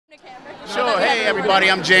Hey everybody,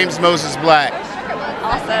 I'm Jame Moses Black.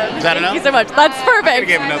 Awesome. Is that enough? Thank you so much. That's perfect. I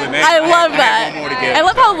give another name. I love that. I have one more to give. I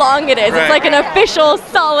love how long it is. Right. It's like an official,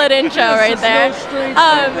 solid intro right there.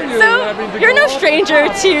 So you're no stranger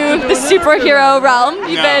to the superhero realm.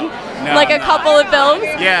 You've been like a couple of films.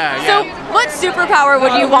 Yeah. So what superpower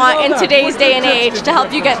would you want in today's day and age to help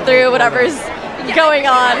you get through whatever's going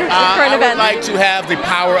on with current events? I would like to have the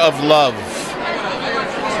power of love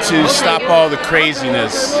to stop all the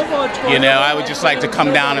craziness. You know, I would just like to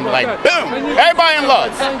come down and be like, boom, everybody in love.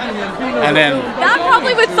 And then that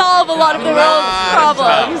probably would solve a lot of the world's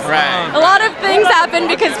problems. Right. A lot of things happen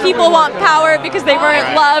because people want power because they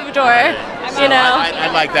weren't loved, or you know. I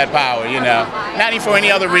like that power, you know. Not for any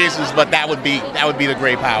other reasons, but that would be the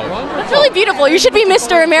great power. That's really beautiful. You should be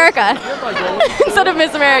Mr. America instead of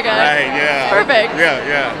Miss America. Right, yeah. Perfect.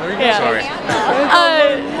 Yeah. Sorry.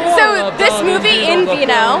 So this movie, In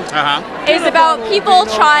Vino, is about people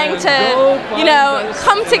trying to, you know,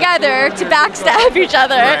 come together to backstab each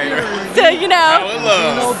other, to, you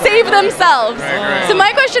know, save themselves. So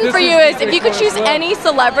my question for you is, if you could choose any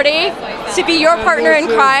celebrity to be your partner in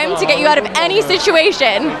crime to get you out of any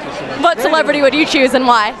situation, what celebrity would you choose and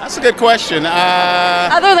why? That's a good question.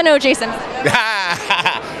 Other than O.J. Simpson.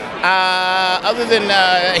 Other than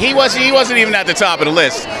he wasn't even at the top of the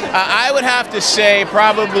list. I would have to say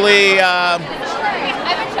probably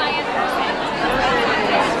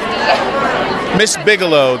Miss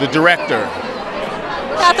Bigelow, the director.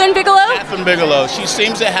 Catherine Bigelow? Catherine Bigelow. She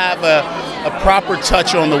seems to have a proper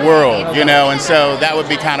touch on the world, you know, and so that would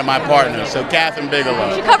be kind of my partner. So Catherine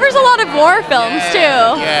Bigelow. She covers a lot of war films too.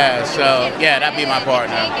 Yeah, so that'd be my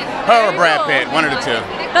partner. Her or Brad Pitt, one of the two.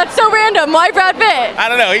 That's so random. Why Brad Pitt? I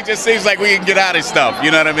don't know. He just seems like we can get out of stuff. You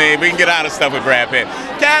know what I mean? We can get out of stuff with Brad Pitt.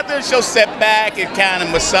 Catherine, she'll sit back and kind of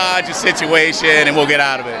massage the situation, and we'll get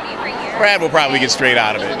out of it. Brad will probably get straight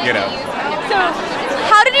out of it, you know. So,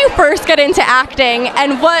 how did you first get into acting,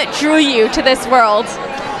 and what drew you to this world?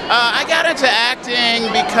 I got into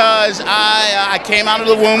acting because I came out of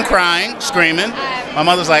the womb crying, screaming. My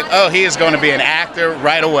mother's like, oh, he is going to be an actor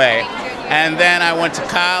right away. And then I went to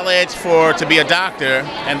college to be a doctor,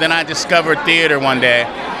 and then I discovered theater one day.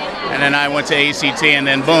 And then I went to ACT, and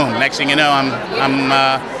then boom, next thing you know,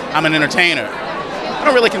 I'm an entertainer. I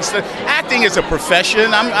don't really consider acting as a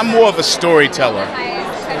profession. I'm more of a storyteller.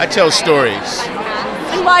 I tell stories.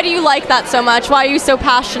 And why do you like that so much? Why are you so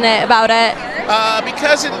passionate about it?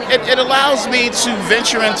 Because it allows me to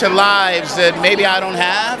venture into lives that maybe I don't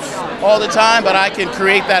have all the time, but I can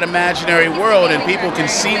create that imaginary world, and people can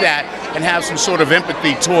see that and have some sort of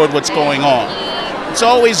empathy toward what's going on. It's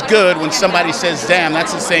always good when somebody says, damn,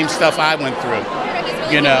 that's the same stuff I went through,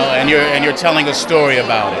 you know, and you're telling a story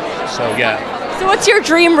about it. So yeah. So what's your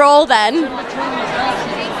dream role then?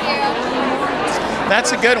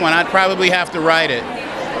 That's a good one. I'd probably have to write it.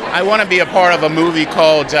 I want to be a part of a movie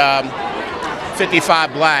called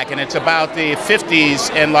 55 Black, and it's about the 50s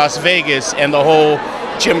in Las Vegas and the whole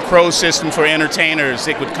Jim Crow system for entertainers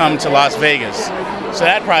that would come to Las Vegas. So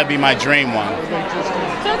that'd probably be my dream one.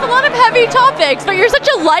 So it's a lot of heavy topics, but you're such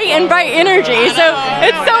a light and bright energy. So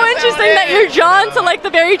it's so interesting that you're drawn to like the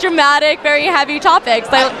very dramatic, very heavy topics.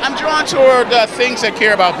 I'm drawn toward things that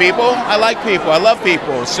care about people. I like people. I love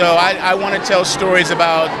people. So I want to tell stories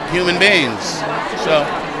about human beings. So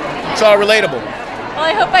it's all relatable. Well,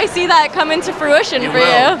 I hope I see that come into fruition for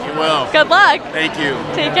you. You will. Good luck. Thank you.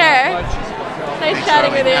 Take care. Nice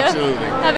chatting with you. Absolutely.